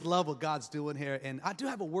Love what God's doing here, and I do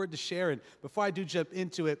have a word to share. And before I do jump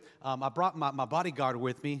into it, I brought my bodyguard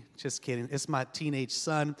with me. Just kidding. It's my teenage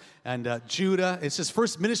son, and Judah. It's his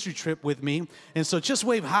first ministry trip with me, and so just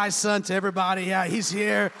wave hi, son, to everybody. Yeah, he's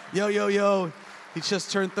here. Yo, yo, yo. He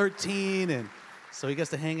just turned 13, and so he gets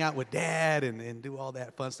to hang out with Dad and do all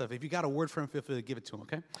that fun stuff. If you got a word for him, feel free to give it to him,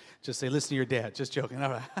 okay? Just say, listen to your dad. Just joking.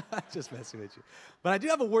 All right. Just messing with you. But I do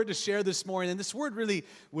have a word to share this morning, and this word really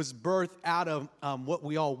was birthed out of what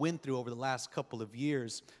we all went through over the last couple of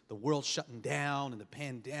years, the world shutting down and the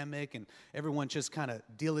pandemic, and everyone just kind of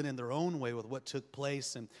dealing in their own way with what took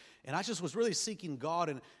place. And I just was really seeking God,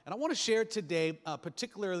 and I want to share today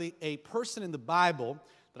particularly a person in the Bible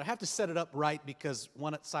that I have to set it up right because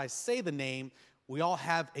once I say the name, we all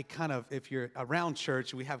have a kind of, if you're around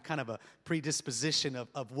church, we have kind of a predisposition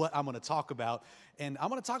of what I'm going to talk about. And I'm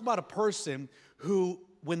going to talk about a person who,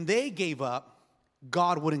 when they gave up,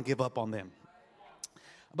 God wouldn't give up on them.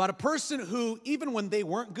 About a person who, even when they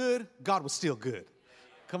weren't good, God was still good.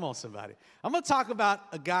 Come on, somebody. I'm going to talk about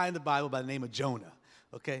a guy in the Bible by the name of Jonah.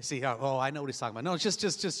 Okay, see how, I know what he's talking about. No,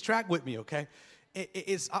 just track with me, okay?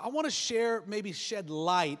 I want to share, maybe shed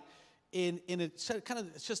light in a kind of,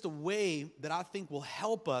 it's just a way that I think will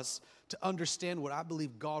help us to understand what I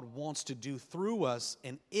believe God wants to do through us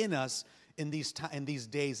and in us in these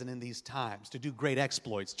days and in these times, to do great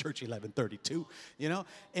exploits, Church 1132, you know?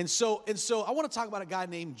 And so I want to talk about a guy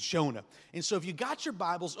named Jonah. And so if you got your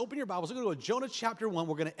Bibles, open your Bibles. We're going to go to Jonah chapter 1.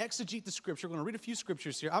 We're going to exegete the scripture. We're going to read a few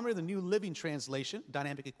scriptures here. I'm reading the New Living Translation,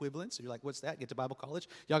 dynamic equivalence. So you're like, what's that? Get to Bible college.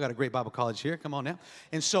 Y'all got a great Bible college here. Come on now.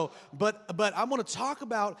 And so, but I'm going to talk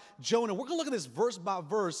about Jonah. We're going to look at this verse by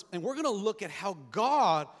verse, and we're going to look at how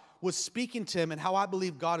God was speaking to him and how I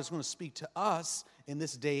believe God is going to speak to us in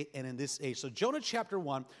this day and in this age. So Jonah chapter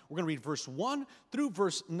 1, we're going to read verse 1 through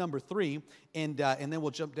verse number 3, and then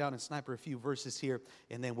we'll jump down and sniper a few verses here,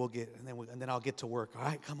 and then then I'll get to work. All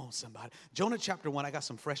right, come on, somebody. Jonah chapter 1, I got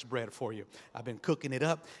some fresh bread for you. I've been cooking it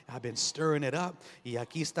up. I've been stirring it up. Y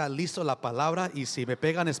aquí está listo la palabra, y si me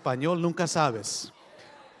pega en español, nunca sabes.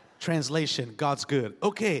 Translation, God's good.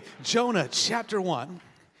 Okay, Jonah chapter 1,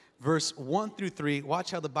 verse 1 through 3.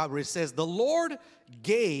 Watch how the Bible, it says, the Lord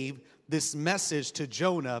gave this message to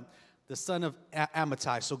Jonah, the son of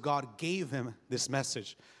Amittai. So God gave him this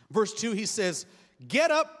message. Verse 2, he says,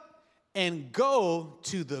 get up and go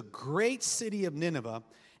to the great city of Nineveh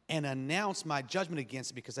and announce my judgment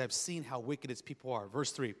against it because I've seen how wicked its people are.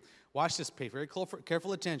 Verse 3, watch this, pay very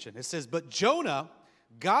careful attention. It says, but Jonah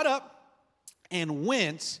got up and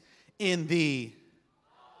went in the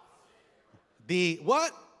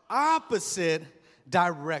what? Opposite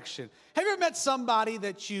direction. Have you ever met somebody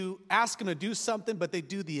that you ask them to do something, but they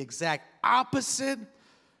do the exact opposite?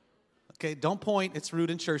 Okay, don't point. It's rude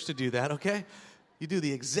in church to do that, okay? You do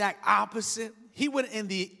the exact opposite. He went in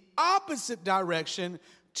the opposite direction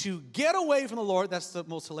to get away from the Lord. That's the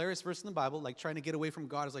most hilarious verse in the Bible. Like trying to get away from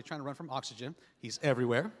God is like trying to run from oxygen. He's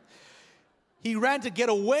everywhere. He ran to get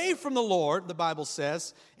away from the Lord, the Bible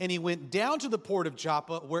says, and he went down to the port of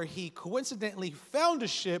Joppa where he coincidentally found a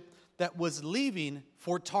ship that was leaving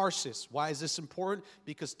for Tarshish. Why is this important?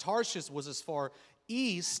 Because Tarshish was as far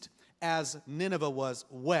east as Nineveh was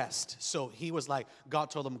west. So he was like,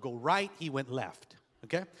 God told him, go right, he went left,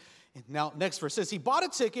 okay? Now, next verse says, he bought a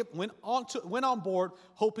ticket, went on board,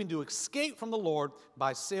 hoping to escape from the Lord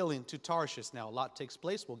by sailing to Tarshish. Now, a lot takes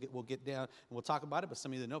place. We'll get down and we'll talk about it. But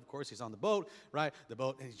some of you know, of course, he's on the boat, right? The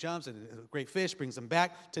boat, and he jumps, and a great fish brings him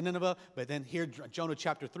back to Nineveh. But then here, Jonah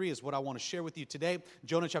chapter 3 is what I want to share with you today.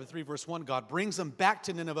 Jonah chapter 3, verse 1, God brings him back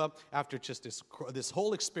to Nineveh after just this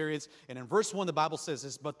whole experience. And in verse 1, the Bible says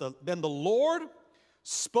this, then the Lord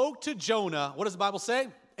spoke to Jonah. What does the Bible say?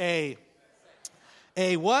 A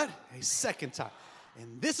what? A second time.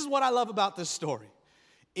 And this is what I love about this story,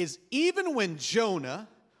 is even when Jonah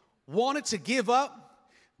wanted to give up,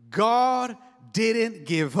 God didn't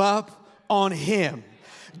give up on him.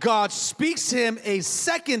 God speaks to him a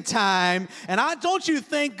second time, and don't you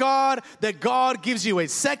thank God that God gives you a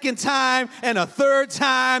second time and a third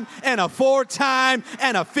time and a fourth time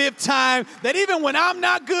and a fifth time, that even when I'm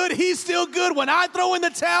not good, he's still good. When I throw in the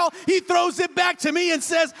towel, he throws it back to me and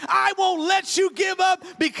says, I won't let you give up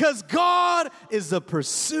because God is a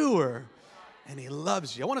pursuer and he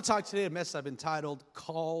loves you. I want to talk today a message I've entitled,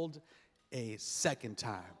 Called a Second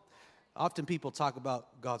Time. Often people talk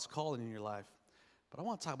about God's calling in your life, but I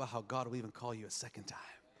want to talk about how God will even call you a second time,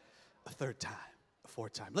 a third time, a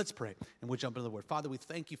fourth time. Let's pray, and we'll jump into the Word. Father, we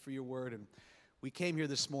thank you for your Word, and we came here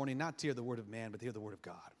this morning not to hear the Word of man, but to hear the Word of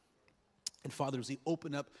God. And Father, as we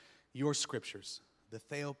open up your Scriptures, the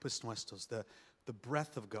Theopneustos, the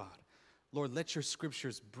breath of God, Lord, let your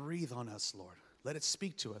Scriptures breathe on us, Lord. Let it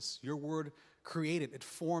speak to us. Your word created, it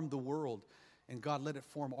formed the world. And God, let it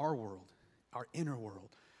form our world, our inner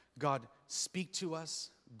world. God, speak to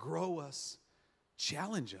us, grow us,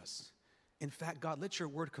 challenge us. In fact, God, let your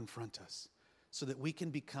word confront us so that we can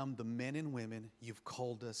become the men and women you've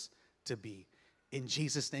called us to be. In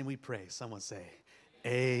Jesus' name we pray. Someone say,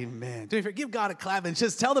 amen. Give God a clap and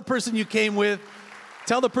just tell the person you came with,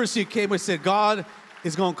 said, God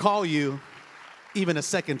is going to call you even a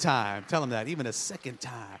second time. Tell them that, even a second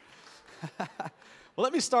time. Well,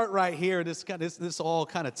 let me start right here. This all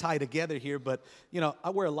kind of tie together here, but I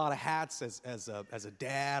wear a lot of hats as a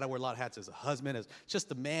dad. I wear a lot of hats as a husband, as just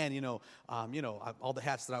a man. All the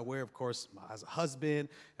hats that I wear, of course, as a husband,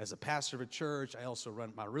 as a pastor of a church. I also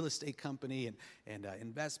run my real estate company and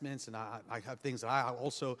investments, and I have things that I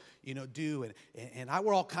also do, and I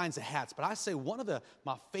wear all kinds of hats. But I say one of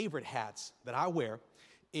my favorite hats that I wear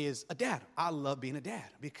is a dad. I love being a dad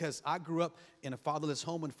because I grew up in a fatherless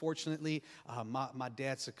home. Unfortunately, my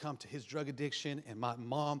dad succumbed to his drug addiction, and my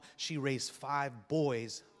mom, she raised 5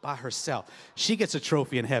 boys by herself. She gets a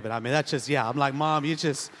trophy in heaven. I mean, that's just, I'm like, Mom,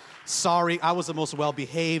 sorry. I was the most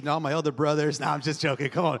well-behaved, and all my other brothers. No, I'm just joking.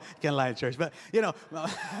 Come on, can't lie in church. But,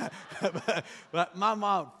 but my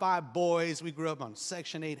mom, 5 boys. We grew up on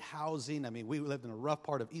Section 8 housing. I mean, we lived in a rough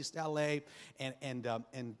part of East L.A., and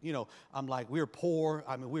I'm like, we were poor.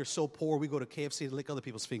 I mean, we were so poor, we go to KFC to lick other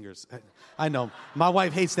people's fingers. I know. My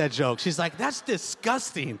wife hates that joke. She's like, that's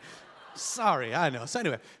disgusting. Sorry, I know. So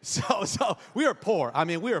anyway, so we were poor. I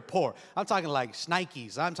mean, we were poor. I'm talking like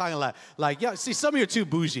Schnikes. I'm talking like see, some of you are too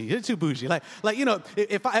bougie. You're too bougie. Like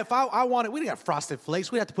if I wanted, we didn't have Frosted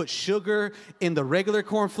Flakes. We had to put sugar in the regular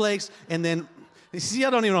cornflakes, and then. See, I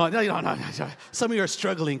don't even know. No. Some of you are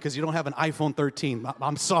struggling because you don't have an iPhone 13.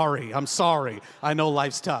 I'm sorry. I know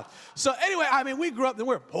life's tough. So anyway, I mean, we grew up and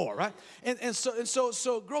we were poor, right? And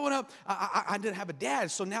so growing up, I didn't have a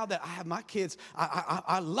dad. So now that I have my kids,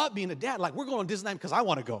 I love being a dad. Like, we're going to Disneyland because I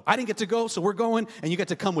want to go. I didn't get to go, so we're going, and you get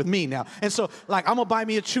to come with me now. And so, like, I'm going to buy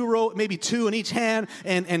me a churro, maybe 2 in each hand.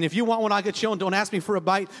 And if you want one, I'll get you one. Don't ask me for a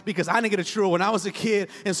bite because I didn't get a churro when I was a kid.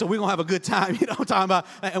 And so we're going to have a good time. You know what I'm talking about?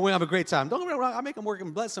 And we're going to have a great time. Don't get me wrong. I make them work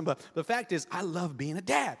and bless them, but the fact is, I love being a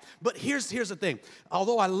dad. But here's the thing.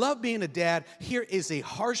 Although I love being a dad, here is a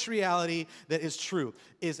harsh reality that is true.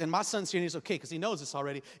 And my son's here, and he's okay because he knows this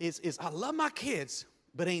already, is I love my kids,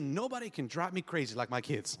 but ain't nobody can drive me crazy like my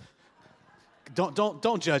kids.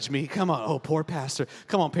 Don't judge me. Come on. Oh, poor pastor.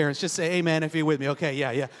 Come on, parents. Just say amen if you're with me. Okay,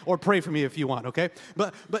 yeah. Or pray for me if you want, okay?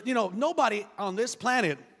 But nobody on this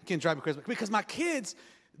planet can drive me crazy because my kids,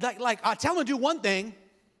 like I tell them to do one thing,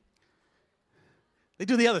 they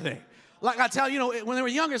do the other thing. Like I tell you, when they were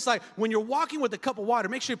younger, it's like when you're walking with a cup of water,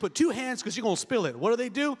 make sure you put 2 hands because you're going to spill it. What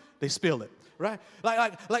do? They spill it, right?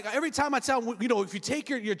 Like every time I tell them, if you take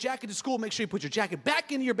your jacket to school, make sure you put your jacket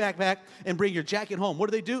back into your backpack and bring your jacket home. What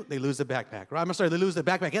do? They lose the backpack, right? I'm sorry, they lose the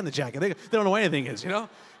backpack and the jacket. They don't know what anything is, You know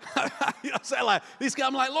what I'm saying? Like, these guys,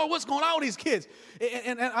 I'm like, Lord, what's going on with these kids?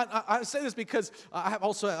 And I say this because I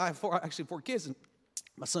have 4 kids, and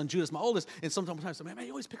my son Judas, my oldest, and sometimes I say, man, you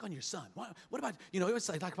always pick on your son. What about, you always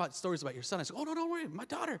talk about stories about your son. I say, oh, no, don't worry. My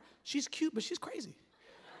daughter, she's cute, but she's crazy.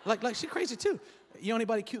 Like she's crazy too. You know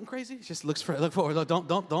anybody cute and crazy? Just look forward.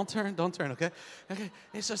 Don't turn, okay?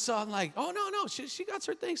 And so I'm like, oh, no, she got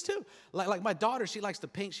her things too. Like my daughter, she likes to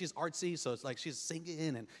paint. She's artsy, so it's like she's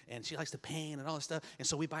singing and she likes to paint and all this stuff. And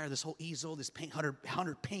so we buy her this whole easel, this paint,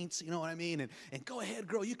 100 paints, you know what I mean? And go ahead,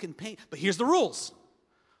 girl, you can paint. But here's the rules.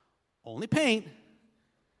 Only paint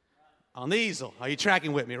on the easel. Are you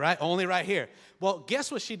tracking with me, right? Only right here. Well,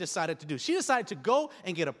 guess what she decided to do? She decided to go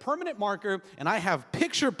and get a permanent marker, and I have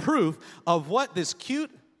picture proof of what this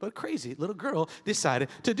cute but crazy little girl decided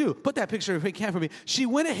to do. Put that picture if you can for me. She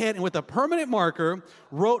went ahead and with a permanent marker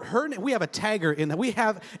wrote her name. We have a tagger in that. We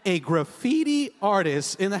have a graffiti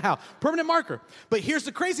artist in the house. Permanent marker. But here's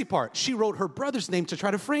the crazy part. She wrote her brother's name to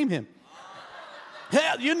try to frame him.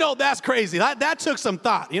 Hell, that's crazy. That took some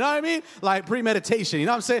thought. You know what I mean? Like premeditation. You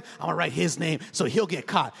know what I'm saying? I'm going to write his name so he'll get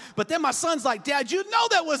caught. But then my son's like, Dad, you know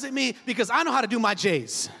that wasn't me because I know how to do my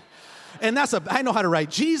J's. And I know how to write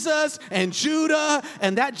Jesus and Judah,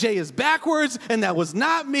 and that J is backwards, and that was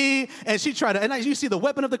not me. And she tried to, and you see the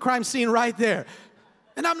weapon of the crime scene right there.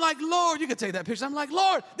 And I'm like, Lord, you can take that picture. I'm like,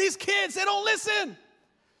 Lord, these kids, they don't listen.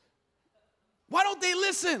 Why don't they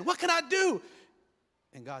listen? What can I do?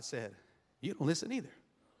 And God said, you don't listen either.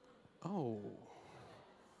 Oh.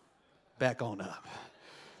 Back on up.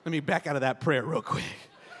 Let me back out of that prayer real quick.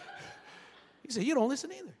 He said, you don't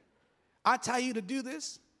listen either. I tell you to do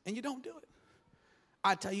this, and you don't do it.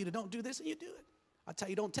 I tell you to don't do this, and you do it. I tell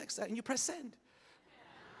you don't text that, and you press send.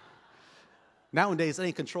 Nowadays, it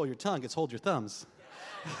ain't control your tongue, it's hold your thumbs.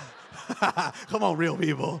 Come on, real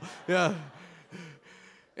people. Yeah.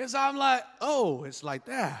 And so I'm like, oh, it's like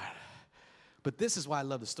that. But this is why I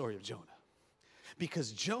love the story of Jonah.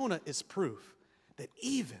 Because Jonah is proof that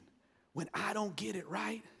even when I don't get it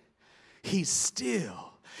right, he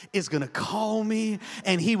still is going to call me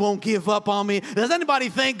and he won't give up on me. Does anybody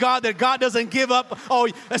thank God that God doesn't give up? Oh,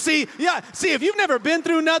 see, if you've never been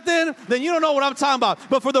through nothing, then you don't know what I'm talking about.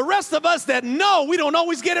 But for the rest of us that know we don't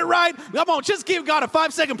always get it right, come on, just give God a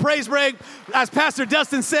 5-second praise break. As Pastor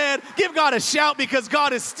Dustin said, give God a shout because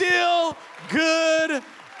God is still good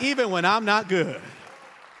even when I'm not good.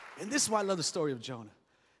 And this is why I love the story of Jonah.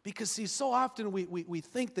 Because, see, so often we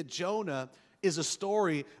think that Jonah is a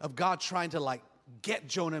story of God trying to, like, get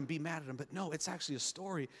Jonah and be mad at him. But no, it's actually a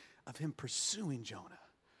story of him pursuing Jonah,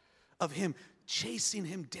 of him chasing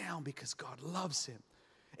him down because God loves him.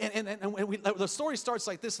 And the story starts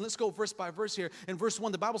like this. And let's go verse by verse here. In verse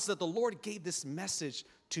 1, the Bible says that the Lord gave this message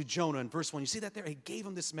to Jonah. In verse 1, you see that there? He gave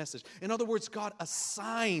him this message. In other words, God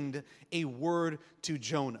assigned a word to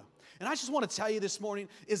Jonah. And I just want to tell you this morning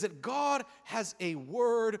is that God has a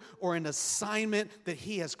word or an assignment that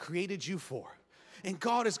he has created you for. And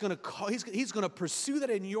God is going to call, he's going to pursue that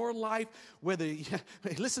in your life, whether you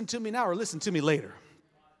listen to me now or listen to me later.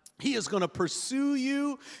 He is going to pursue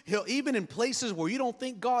you. Even in places where you don't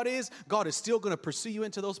think God is still going to pursue you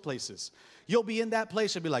into those places. You'll be in that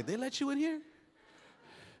place and be like, they let you in here?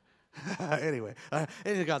 Anyway,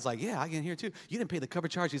 and God's like, yeah, I get in here too. You didn't pay the cover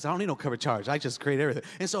charge. He said, I don't need no cover charge. I just create everything.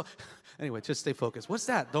 And so, anyway, just stay focused. What's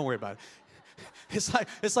that? Don't worry about it.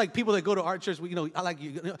 It's like people that go to our church.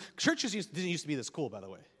 Churches didn't used to be this cool, by the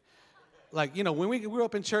way. Like, when we grew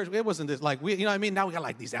up in church, it wasn't this, like, you know what I mean? Now we got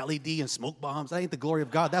like these LED and smoke bombs. That ain't the glory of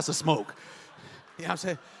God. That's a smoke. You know what I'm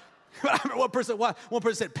saying? But I remember one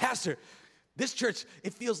person said, Pastor, this church,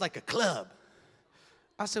 it feels like a club.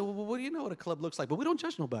 I said, well, what do you know what a club looks like? But we don't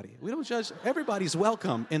judge nobody. We don't judge. Everybody's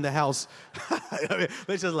welcome in the house.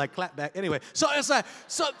 Let's just like clap back. Anyway, so it's like,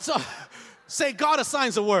 so say God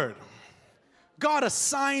assigns a word. God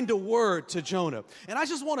assigned a word to Jonah. And I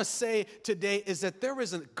just want to say today is that there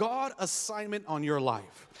is a God assignment on your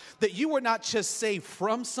life. That you were not just saved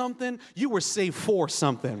from something, you were saved for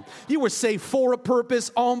something. You were saved for a purpose,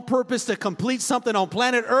 on purpose, to complete something on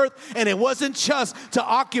planet Earth. And it wasn't just to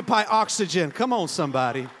occupy oxygen. Come on,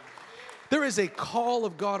 somebody. There is a call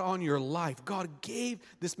of God on your life. God gave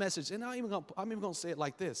this message. And I'm even going to say it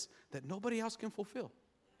like this, that nobody else can fulfill.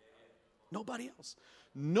 Nobody else.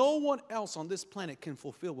 No one else on this planet can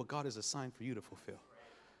fulfill what God has assigned for you to fulfill.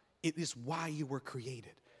 It is why you were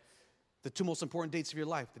created. The two most important dates of your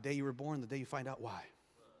life, the day you were born, the day you find out why.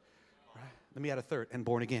 Right? Let me add a third, and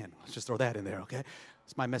born again. Let's just throw that in there, okay?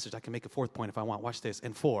 It's my message. I can make a fourth point if I want. Watch this.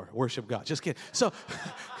 And 4, worship God. Just kidding. So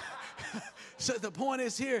the point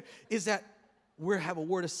is here is that we have a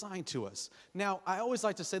word assigned to us. Now, I always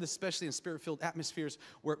like to say this, especially in spirit-filled atmospheres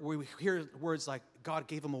where we hear words like God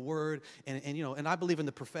gave him a word, and I believe in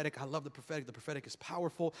the prophetic. I love the prophetic. The prophetic is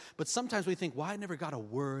powerful. But sometimes we think, well, I never got a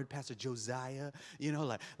word, Pastor Josiah.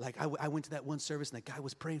 I went to that one service, and that guy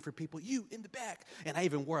was praying for people. You in the back. And I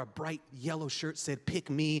even wore a bright yellow shirt, said,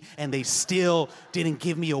 pick me, and they still didn't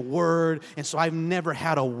give me a word. And so I've never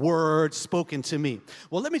had a word spoken to me.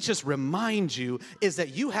 Well, let me just remind you is that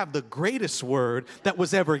you have the greatest word that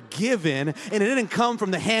was ever given, and it didn't come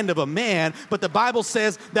from the hand of a man, but the Bible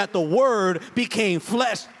says that the word became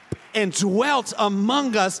flesh and dwelt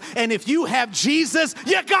among us. And if you have Jesus,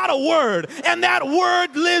 you got a word, and that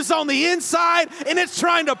word lives on the inside, and it's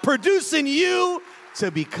trying to produce in you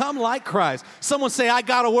to become like Christ. Someone say, I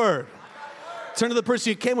got a word. Turn to the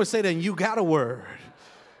person you came with, say to them, you got a word.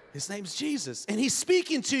 His name's Jesus, and he's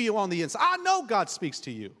speaking to you on the inside. I know God speaks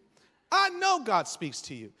to you. I know God speaks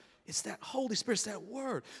to you. It's that Holy Spirit, it's that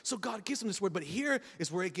word. So God gives him this word, but here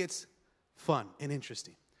is where it gets fun and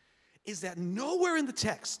interesting. Is that nowhere in the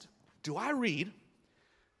text do I read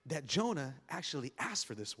that Jonah actually asked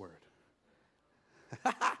for this word.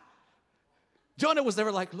 Jonah was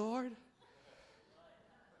never like, Lord,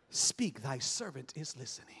 speak, thy servant is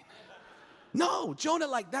listening. No, Jonah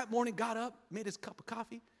like that morning got up, made his cup of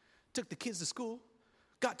coffee, took the kids to school,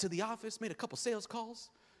 got to the office, made a couple sales calls,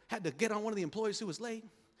 had to get on one of the employees who was late.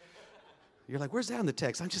 You're like, where's that in the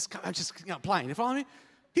text? I'm just applying. You follow me?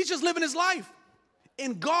 He's just living his life.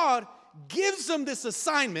 And God gives him this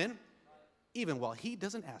assignment even while he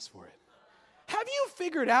doesn't ask for it. Have you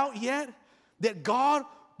figured out yet that God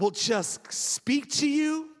will just speak to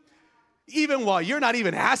you even while you're not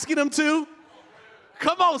even asking him to?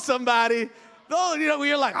 Come on, somebody. No,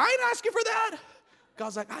 you're like, I ain't asking for that.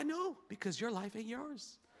 God's like, I know, because your life ain't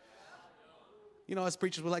yours. You know, as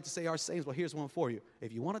preachers, we like to say our sayings. Well, here's one for you.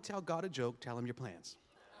 If you want to tell God a joke, tell him your plans.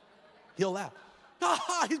 He'll laugh.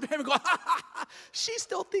 He's going, she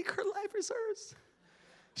still thinks her life is hers.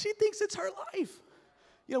 She thinks it's her life.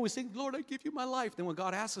 You know, we sing, Lord, I give you my life. Then when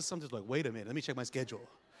God asks us something, it's like, wait a minute, let me check my schedule.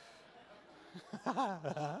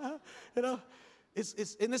 You know,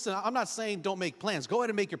 and listen, I'm not saying don't make plans. Go ahead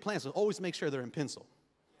and make your plans, but always make sure they're in pencil.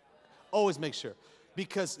 Always make sure.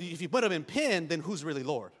 Because if you put them in pen, then who's really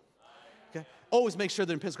Lord? Okay? Always make sure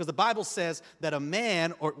they're in pencil. Because the Bible says that a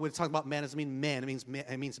man, or we're talking about man, doesn't mean man,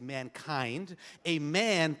 it means mankind. A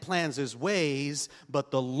man plans his ways, but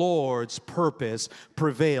the Lord's purpose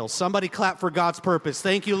prevails. Somebody clap for God's purpose.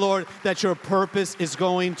 Thank you, Lord, that your purpose is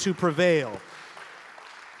going to prevail.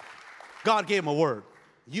 God gave him a word.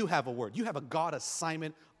 You have a word. You have a God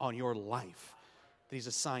assignment on your life that he's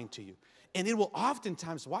assigned to you. And it will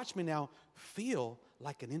oftentimes, watch me now, feel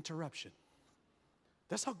like an interruption.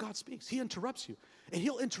 That's how God speaks. He interrupts you. And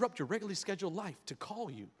he'll interrupt your regularly scheduled life to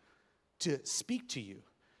call you, to speak to you.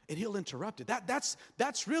 And he'll interrupt it.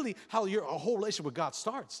 That's really how your whole relationship with God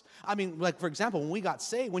starts. I mean, like, for example, when we got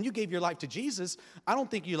saved, when you gave your life to Jesus, I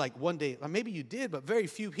don't think you like one day, or maybe you did, but very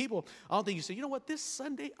few people, I don't think you said, you know what, this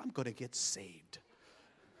Sunday, I'm going to get saved.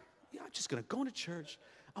 Yeah, I'm just going to go to church.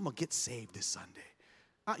 I'm going to get saved this Sunday.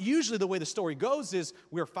 Usually the way the story goes is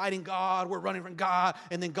we're fighting God, we're running from God,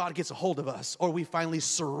 and then God gets a hold of us. Or we finally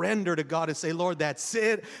surrender to God and say, Lord, that's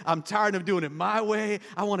it. I'm tired of doing it my way.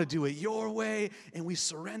 I want to do it your way. And we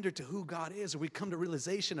surrender to who God is. Or we come to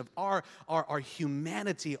realization of our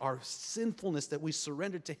humanity, our sinfulness, that we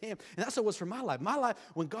surrender to him. And that's what it was for my life. My life,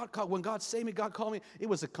 when God saved me, God called me, it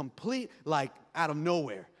was a complete, like, out of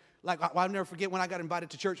nowhere. Like, I'll never forget when I got invited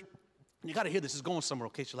to church. You got to hear this. Is going somewhere,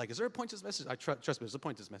 okay? She's like, is there a point to this message? Trust me, there's a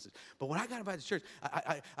point to this message. But when I got invited to church,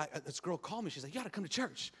 this girl called me. She's like, you got to come to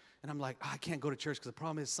church. And I'm like, I can't go to church because the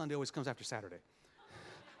problem is Sunday always comes after Saturday.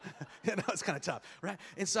 You know, it's kind of tough, right?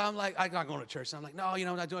 And so I'm like, I'm not going to church. So I'm like, no, you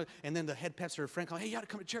know, I'm not doing it. And then the head pastor, her friend, called, hey, you got to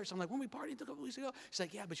come to church. I'm like, when we partied a couple weeks ago? She's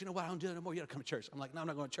like, yeah, but you know what? I don't do that anymore. You got to come to church. I'm like, no, I'm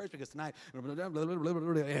not going to church because tonight,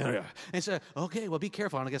 and so, okay, well, be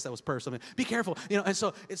careful. And I guess that was personal. Be careful, you know. And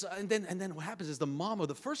so and then what happens is the mom of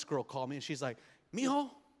the first girl called me, and she's like, mijo,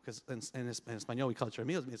 because in Espanol we call it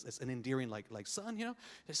mijo. It's an endearing like son, you know.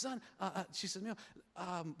 His son. She said, mijo,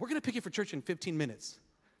 we're gonna pick you for church in 15 minutes.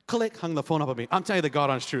 Click, hung the phone up on me. I'm telling you the God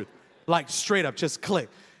honest truth. Like, straight up, just click.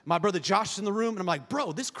 My brother Josh is in the room, and I'm like,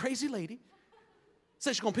 bro, this crazy lady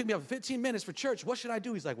said she's going to pick me up in 15 minutes for church. What should I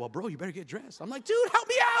do? He's like, well, bro, you better get dressed. I'm like, dude, help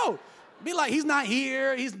me out. Be like, he's not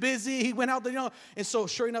here. He's busy. He went out there, you know. And so,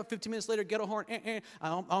 sure enough, 15 minutes later, ghetto horn.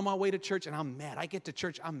 I'm on my way to church, and I'm mad. I get to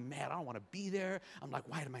church. I'm mad. I don't want to be there. I'm like,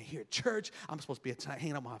 why am I here at church? I'm supposed to be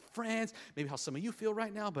hanging out with my friends. Maybe how some of you feel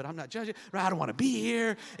right now, but I'm not judging. Right? I don't want to be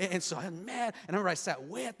here. And so I'm mad. And I remember I sat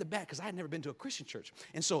way at the back because I had never been to a Christian church.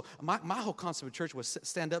 And so my whole concept of church was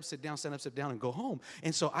stand up, sit down, stand up, sit down, and go home.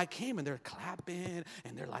 And so I came, and they're clapping,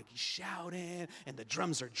 and they're like shouting, and the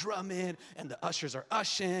drums are drumming, and the ushers are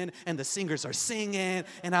ushing, and the singers are singing.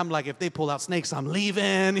 And I'm like, if they pull out snakes, I'm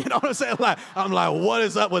leaving. You know what I'm saying? I'm like, what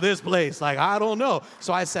is up with this place? Like, I don't know.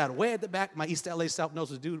 So I sat way at the back. My East LA South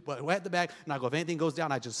knows what to do, but way at the back. And I go, if anything goes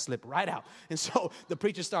down, I just slip right out. And so the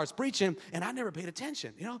preacher starts preaching, and I never paid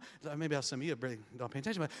attention. You know, maybe some of you really don't pay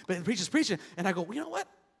attention, but the preacher's preaching, and I go, well, you know what?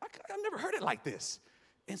 I've never heard it like this.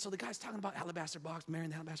 And so the guy's talking about alabaster box, marrying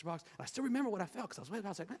the alabaster box. And I still remember what I felt because I was way about.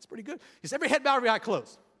 I was like, man, that's pretty good. He said, every head bow, every eye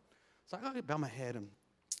closed. So I bow my head, and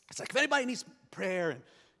it's like, if anybody needs prayer, and,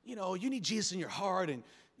 you know, you need Jesus in your heart, and,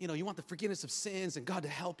 you know, you want the forgiveness of sins and God to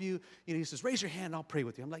help you, you know, he says, raise your hand and I'll pray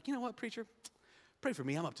with you. I'm like, you know what, preacher? Pray for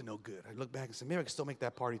me. I'm up to no good. I look back and say, maybe I can still make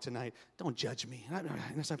that party tonight. Don't judge me.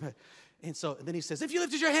 And so then he says, if you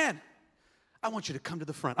lifted your hand, I want you to come to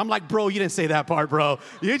the front. I'm like, bro, you didn't say that part, bro.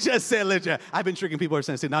 You just said lift your hand. I've been tricking people ever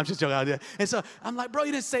since. No, I'm just joking. And so I'm like, bro,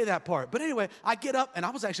 you didn't say that part. But anyway, I get up, and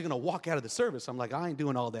I was actually going to walk out of the service. I'm like, I ain't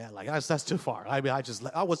doing all that. Like, that's too far. I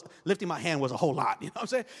was lifting my hand was a whole lot. You know what I'm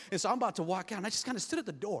saying? And so I'm about to walk out, and I just kind of stood at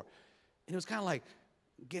the door. And it was kind of like,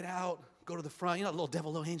 get out, go to the front. You know, little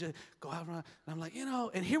devil, little angel, go out front. And I'm like, you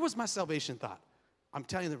know, and here was my salvation thought. I'm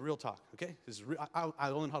telling you the real talk, okay? This is real. I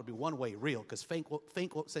only know how to be one way, real, because fake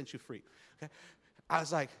won't set you free, okay? I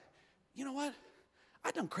was like, you know what?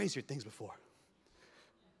 I've done crazier things before.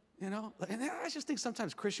 You know? And I just think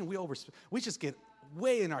sometimes Christian, we just get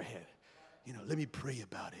way in our head. You know, let me pray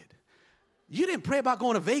about it. You didn't pray about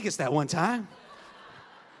going to Vegas that one time.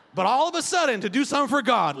 But all of a sudden, to do something for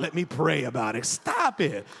God, let me pray about it. Stop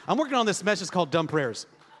it. I'm working on this message called Dumb Prayers.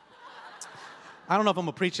 I don't know if I'm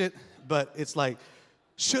going to preach it, but it's like,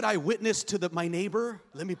 should I witness to my neighbor?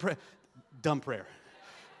 Let me pray. Dumb prayer.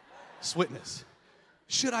 Just witness.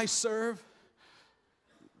 Should I serve?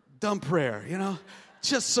 Dumb prayer, you know.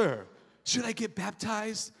 Just, sir, should I get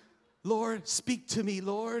baptized? Lord, speak to me,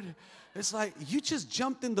 Lord. It's like, you just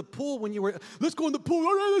jumped in the pool when you were, let's go in the pool.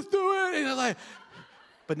 All right, let's do it. And you're like,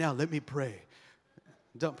 but now let me pray.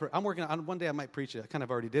 Dumb prayer. I'm working on, one day I might preach it. I kind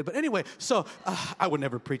of already did. But anyway, so I would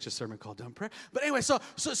never preach a sermon called dumb prayer. But anyway, so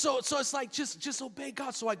it's like, just obey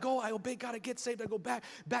God. So I go, I obey God, I get saved, I go back.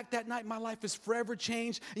 Back that night, my life is forever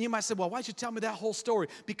changed. And you might say, well, why'd you tell me that whole story?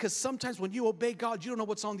 Because sometimes when you obey God, you don't know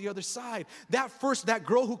what's on the other side. That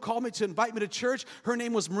girl who called me to invite me to church, her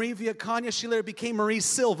name was Marie Villacana. She later became Marie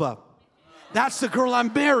Silva. That's the girl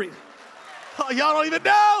I'm married. Oh, y'all don't even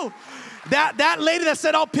know. That lady that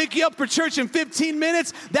said, I'll pick you up for church in 15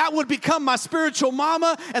 minutes, that would become my spiritual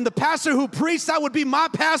mama. And the pastor who preached, that would be my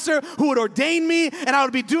pastor who would ordain me. And I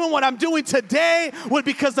would be doing what I'm doing today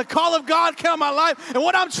because the call of God came on my life. And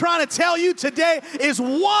what I'm trying to tell you today is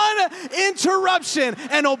one interruption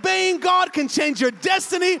and obeying God can change your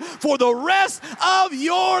destiny for the rest of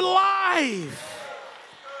your life.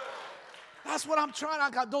 That's what I'm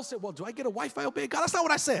trying to. Don't say, well, do I get a wife if I obey God? That's not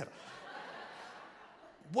what I said.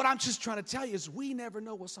 What I'm just trying to tell you is we never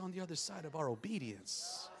know what's on the other side of our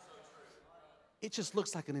obedience. It just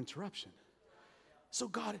looks like an interruption. So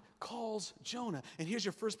God calls Jonah. And here's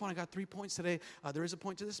your first point. I got 3 points today. There is a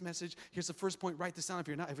point to this message. Here's the first point. Write this down. If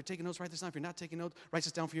you're taking notes, write this down. If you're not taking notes, write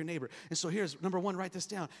this down for your neighbor. And so here's number one, write this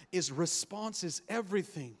down, is response is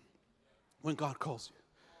everything when God calls you.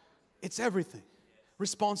 It's everything.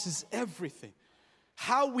 Response is everything.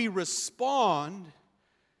 How we respond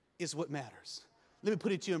is what matters. Let me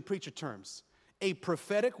put it to you in preacher terms. A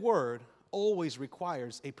prophetic word always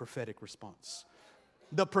requires a prophetic response.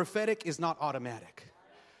 The prophetic is not automatic.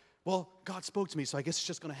 Well, God spoke to me, so I guess it's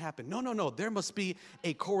just going to happen. No. There must be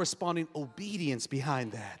a corresponding obedience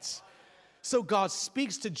behind that. So God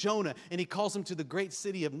speaks to Jonah, and he calls him to the great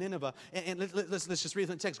city of Nineveh. And let's just read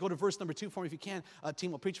the text. Go to verse number 2 for me if you can. Team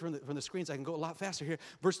will preach from the screens. I can go a lot faster here.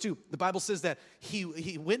 Verse 2, the Bible says that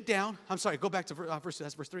he went down. I'm sorry, go back to verse 2.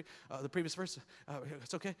 That's verse 3, the previous verse.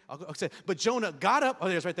 It's okay. I'll go. Okay. But Jonah got up. Oh,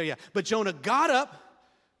 there's right there, yeah. But Jonah got up,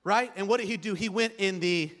 right? And what did he do? He went in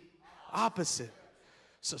the opposite.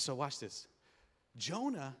 So watch this.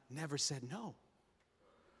 Jonah never said no.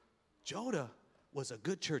 Jonah was a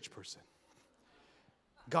good church person.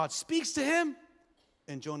 God speaks to him,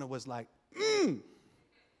 and Jonah was like,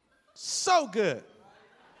 so good.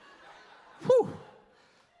 Whew.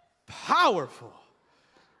 Powerful.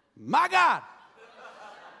 My God.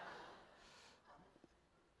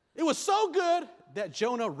 It was so good that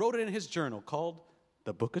Jonah wrote it in his journal called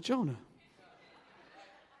the Book of Jonah.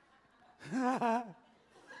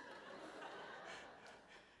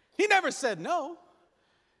 He never said no.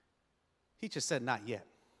 He just said not yet.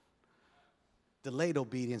 Delayed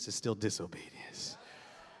obedience is still disobedience.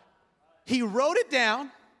 He wrote it down.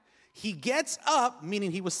 He gets up, meaning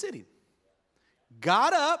he was sitting.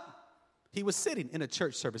 Got up. He was sitting in a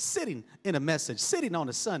church service, sitting in a message, sitting on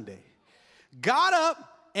a Sunday. Got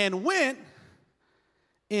up and went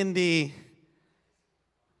in the,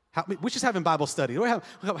 we're just having Bible study.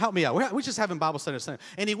 Help me out. We're just having Bible study.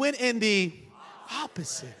 And he went in the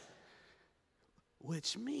opposite,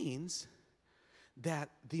 which means that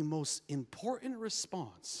the most important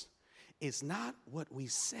response is not what we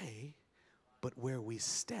say, but where we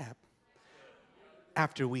step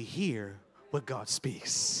after we hear what God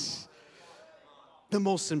speaks. The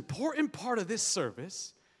most important part of this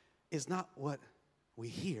service is not what we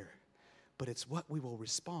hear, but it's what we will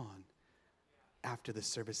respond after the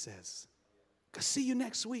service says. See you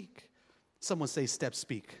next week. Someone say step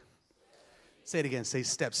speak. Say it again. Say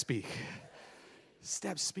step speak.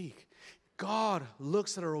 Step speak. God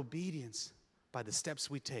looks at our obedience by the steps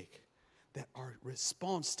we take, that our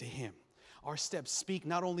response to Him. Our steps speak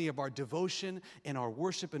not only of our devotion and our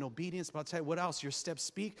worship and obedience, but I'll tell you what else your steps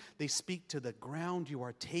speak. They speak to the ground you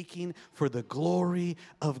are taking for the glory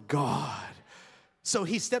of God. So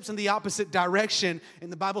he steps in the opposite direction,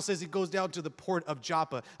 and the Bible says he goes down to the port of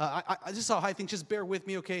Joppa. This is how I think. Just bear with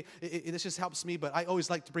me, okay? This just helps me, but I always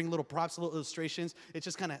like to bring little props, little illustrations. It's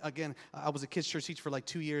just kind of, again, I was a kids' church teacher for like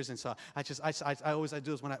 2 years, and so I always do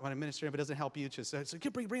this when I minister. If it doesn't help you, just so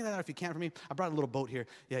bring that out if you can for me. I brought a little boat here.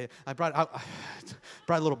 Yeah. I brought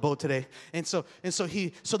a little boat today, and so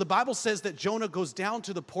the Bible says that Jonah goes down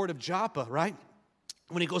to the port of Joppa, right?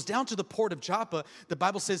 When he goes down to the port of Joppa, the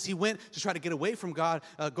Bible says he went to try to get away from God.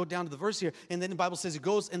 Go down to the verse here. And then the Bible says he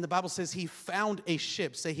goes, and the Bible says he found a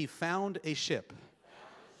ship. Say he found a ship.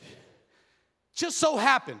 Just so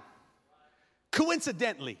happened,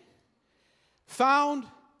 coincidentally, found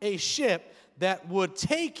a ship that would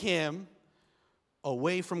take him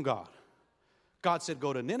away from God. God said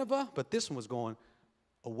go to Nineveh, but this one was going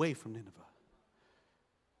away from Nineveh.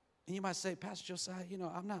 And you might say, Pastor Josiah,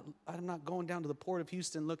 I'm not going down to the port of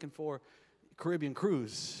Houston looking for a Caribbean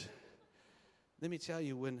cruise. Let me tell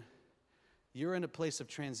you, when you're in a place of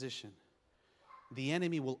transition, the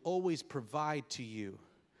enemy will always provide to you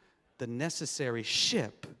the necessary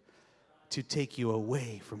ship to take you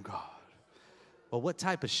away from God. Well, what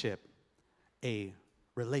type of ship? A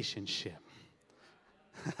relationship.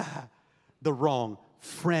 The wrong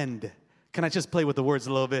friend. Can I just play with the words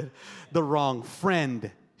a little bit? The wrong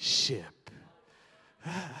friendship.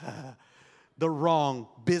 The wrong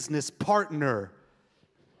business partner.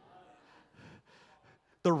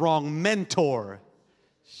 The wrong mentor.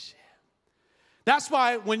 That's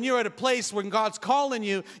why when you're at a place when God's calling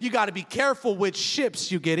you, you got to be careful which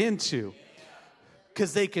ships you get into,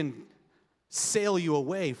 because they can sail you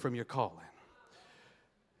away from your calling.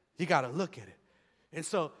 You got to look at it. And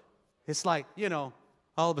so it's like,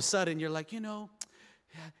 all of a sudden you're like,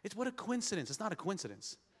 it's what a coincidence. It's not a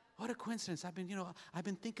coincidence. What a coincidence. I've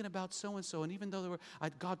been thinking about so-and-so, and even though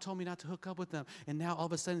God told me not to hook up with them, and now all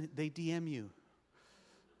of a sudden they DM you.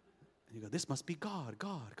 And you go, this must be God.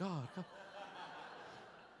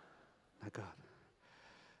 Not God.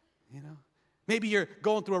 Maybe you're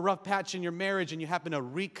going through a rough patch in your marriage and you happen to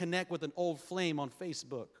reconnect with an old flame on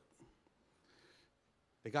Facebook.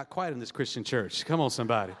 They got quiet in this Christian church. Come on,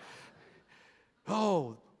 somebody.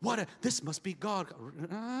 Oh, this must be God.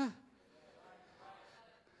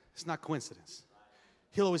 It's not coincidence.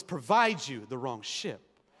 He'll always provide you the wrong ship.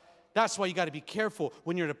 That's why you got to be careful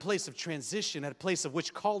when you're at a place of transition, at a place of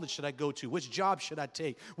which college should I go to, which job should I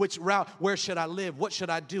take, which route, where should I live, what should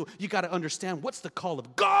I do. You got to understand what's the call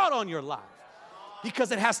of God on your life,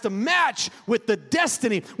 because it has to match with the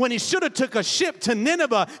destiny. When he should have took a ship to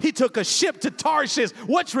Nineveh, he took a ship to Tarshish.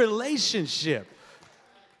 What's relationship?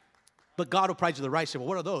 But God will provide you the right ship. Well,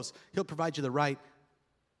 what are those? He'll provide you the right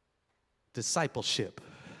discipleship.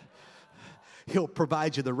 He'll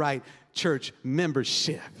provide you the right church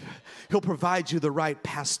membership. He'll provide you the right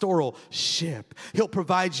pastoral ship. He'll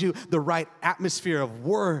provide you the right atmosphere of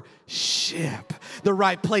worship, the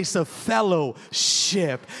right place of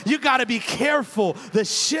fellowship. You got to be careful. The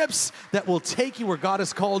ships that will take you where God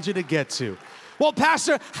has called you to get to. Well,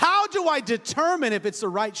 Pastor, how do I determine if it's the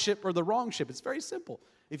right ship or the wrong ship? It's very simple.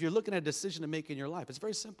 If you're looking at a decision to make in your life, it's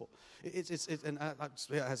very simple. It's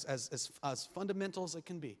as fundamental as it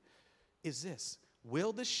can be. Is this: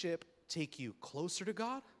 will the ship take you closer to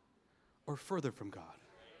God or further from God?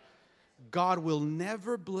 God will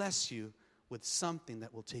never bless you with something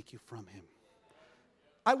that will take you from him.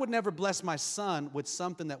 I would never bless my son with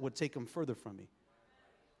something that would take him further from me.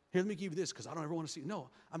 Here, let me give you this, because I don't ever want to see.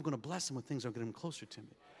 No, I'm going to bless him with things that are going to get him closer to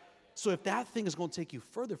me. So if that thing is going to take you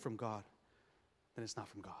further from God, then it's not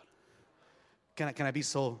from God. Can I be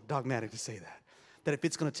so dogmatic to say that? That if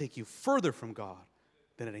it's going to take you further from God,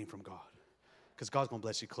 then it ain't from God. Because God's going to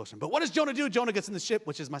bless you closer. But what does Jonah do? Jonah gets in the ship,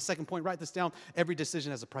 which is my second point. Write this down. Every decision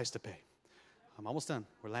has a price to pay. I'm almost done.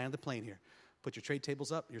 We're landing the plane here. Put your trade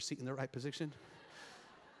tables up, your seat in the right position.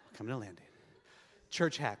 Coming to landing.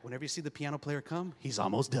 Church hack. Whenever you see the piano player come, he's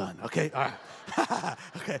almost done. Okay? All right.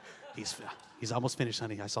 Okay. He's almost finished,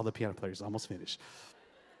 honey. I saw the piano player. He's almost finished.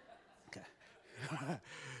 Okay.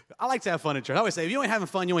 I like to have fun in church. I always say, if you ain't having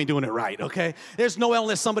fun, you ain't doing it right, okay? There's no way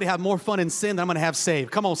unless somebody have more fun in sin than I'm going to have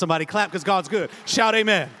saved. Come on, somebody. Clap because God's good. Shout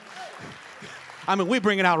amen. I mean, we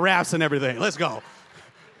bringing out raps and everything. Let's go.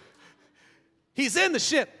 He's in the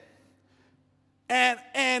ship.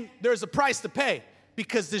 And there's a price to pay,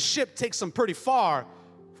 because this ship takes him pretty far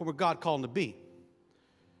from where God called him to be.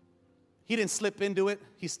 He didn't slip into it.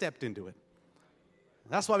 He stepped into it.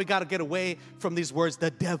 That's why we got to get away from these words,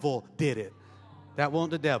 the devil did it. That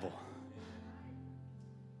wasn't the devil.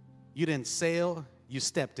 You didn't sail, you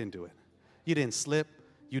stepped into it. You didn't slip,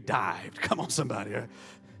 you dived. Come on, somebody. Right?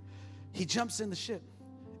 He jumps in the ship.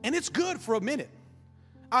 And it's good for a minute.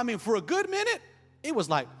 I mean, for a good minute, it was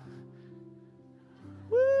like,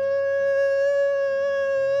 woo!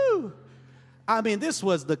 I mean, this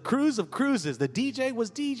was the cruise of cruises. The DJ was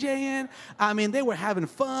DJing. I mean, they were having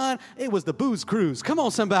fun. It was the booze cruise. Come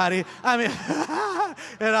on, somebody. I mean,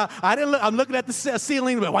 and I didn't look. I'm looking at the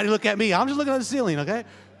ceiling, but why do you look at me? I'm just looking at the ceiling, okay?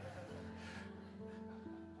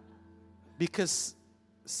 Because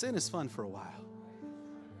sin is fun for a while.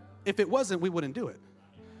 If it wasn't, we wouldn't do it.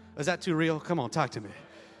 Is that too real? Come on, talk to me.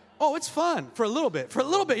 Oh, it's fun for a little bit. For a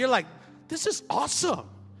little bit, you're like, this is awesome.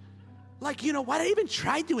 Like, why did I even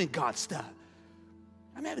try doing God stuff?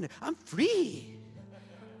 I'm free.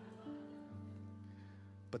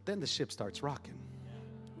 But then the ship starts rocking.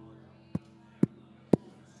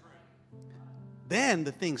 Then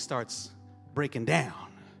the thing starts breaking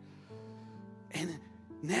down. And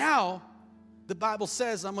Now, the Bible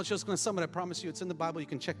says, I'm just going to sum it, I promise you, it's in the Bible, you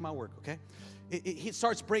can check my work, okay? It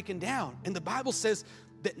starts breaking down, and the Bible says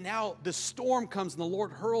that now the storm comes and the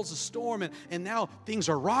Lord hurls a storm, and now things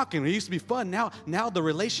are rocking. It used to be fun. Now the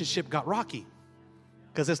relationship got rocky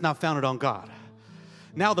because it's not founded on God.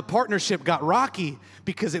 Now the partnership got rocky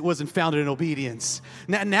because it wasn't founded in obedience.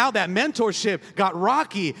 Now that mentorship got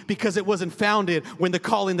rocky because it wasn't founded when the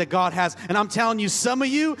calling that God has. And I'm telling you, some of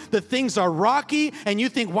you, the things are rocky and you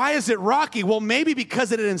think, why is it rocky? Well, maybe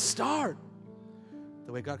because it didn't start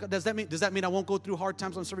the way God. Does that mean I won't go through hard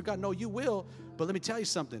times on serving God? No, you will. But let me tell you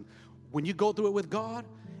something. When you go through it with God,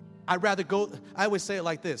 I always say it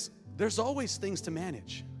like this. There's always things to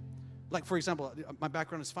manage. Like, for example, my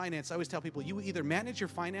background is finance. I always tell people, you either manage your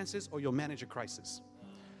finances or you'll manage a crisis.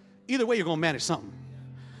 Either way, you're going to manage something.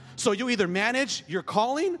 So you either manage your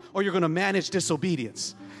calling or you're going to manage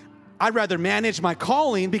disobedience. I'd rather manage my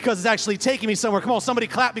calling because it's actually taking me somewhere. Come on, somebody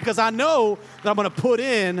clap, because I know that I'm going to put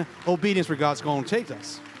in obedience where God's going to take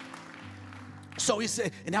us. So he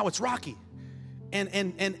said, and now it's rocky. And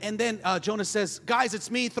then Jonah says, guys,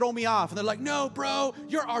 it's me, throw me off. And they're like, no, bro,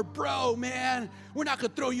 you're our bro, man. We're not going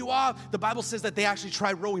to throw you off. The Bible says that they actually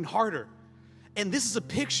tried rowing harder. And this is a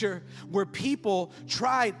picture where people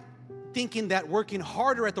tried thinking that working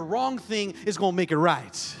harder at the wrong thing is going to make it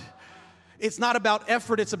right. It's not about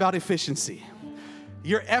effort, it's about efficiency.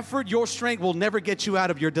 Your effort, your strength will never get you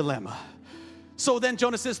out of your dilemma. So then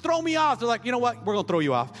Jonah says, throw me off. They're like, you know what? We're going to throw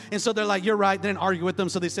you off. And so they're like, you're right. They didn't argue with them.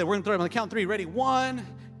 So they said, we're going to throw him on the count 3. Ready? 1.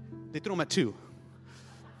 They threw him at 2.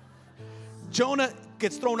 Jonah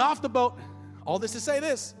gets thrown off the boat. All this to say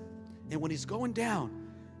this. And when he's going down,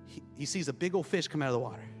 he sees a big old fish come out of the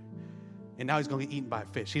water. And now he's going to get eaten by a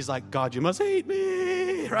fish. He's like, God, you must hate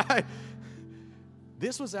me, right?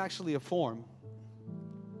 This was actually a form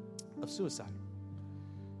of suicide.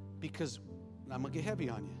 Because, I'm going to get heavy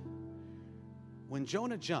on you. When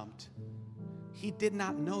Jonah jumped, he did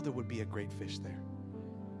not know there would be a great fish there.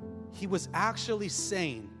 He was actually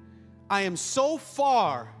saying, I am so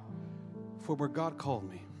far from where God called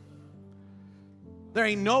me. There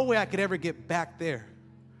ain't no way I could ever get back there.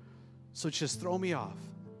 So just throw me off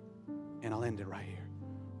and I'll end it right here.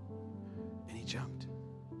 And he jumped.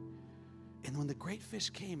 And when the great fish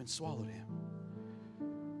came and swallowed him,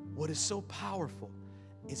 what is so powerful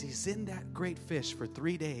is he's in that great fish for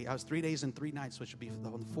 3 days. I was 3 days and 3 nights, which would be on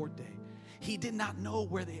the 4th day. He did not know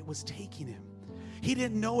where it was taking him. He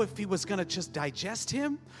didn't know if he was going to just digest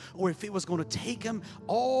him or if it was going to take him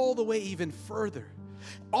all the way even further.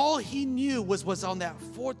 All he knew was on that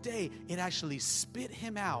 4th day, it actually spit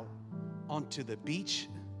him out onto the beach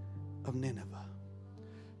of Nineveh.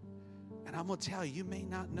 And I'm going to tell you, you may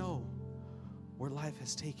not know where life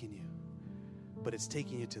has taken you, but it's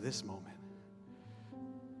taking you to this moment.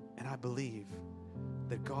 And I believe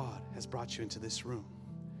that God has brought you into this room.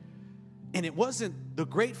 And the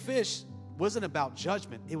great fish wasn't about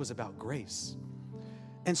judgment, it was about grace.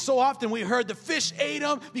 And so often we heard the fish ate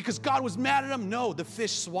him because God was mad at him. No, the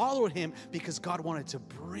fish swallowed him because God wanted to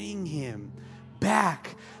bring him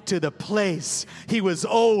back to the place he was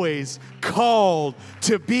always called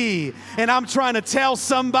to be. And I'm trying to tell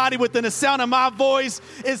somebody within the sound of my voice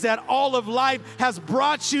is that all of life has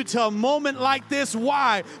brought you to a moment like this.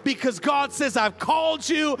 Why? Because God says, I've called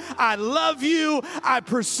you, I love you, I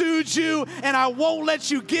pursued you, and I won't let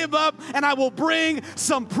you give up. And I will bring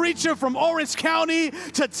some preacher from Orange County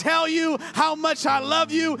to tell you how much I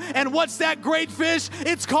love you. And what's that great fish?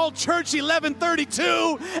 It's called Church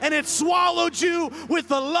 1132, and it swallowed you with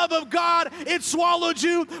the love of God. It swallowed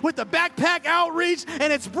you with the backpack outreach,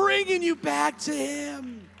 and it's bringing you back to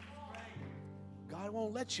Him. God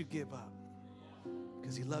won't let you give up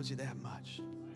because He loves you that much.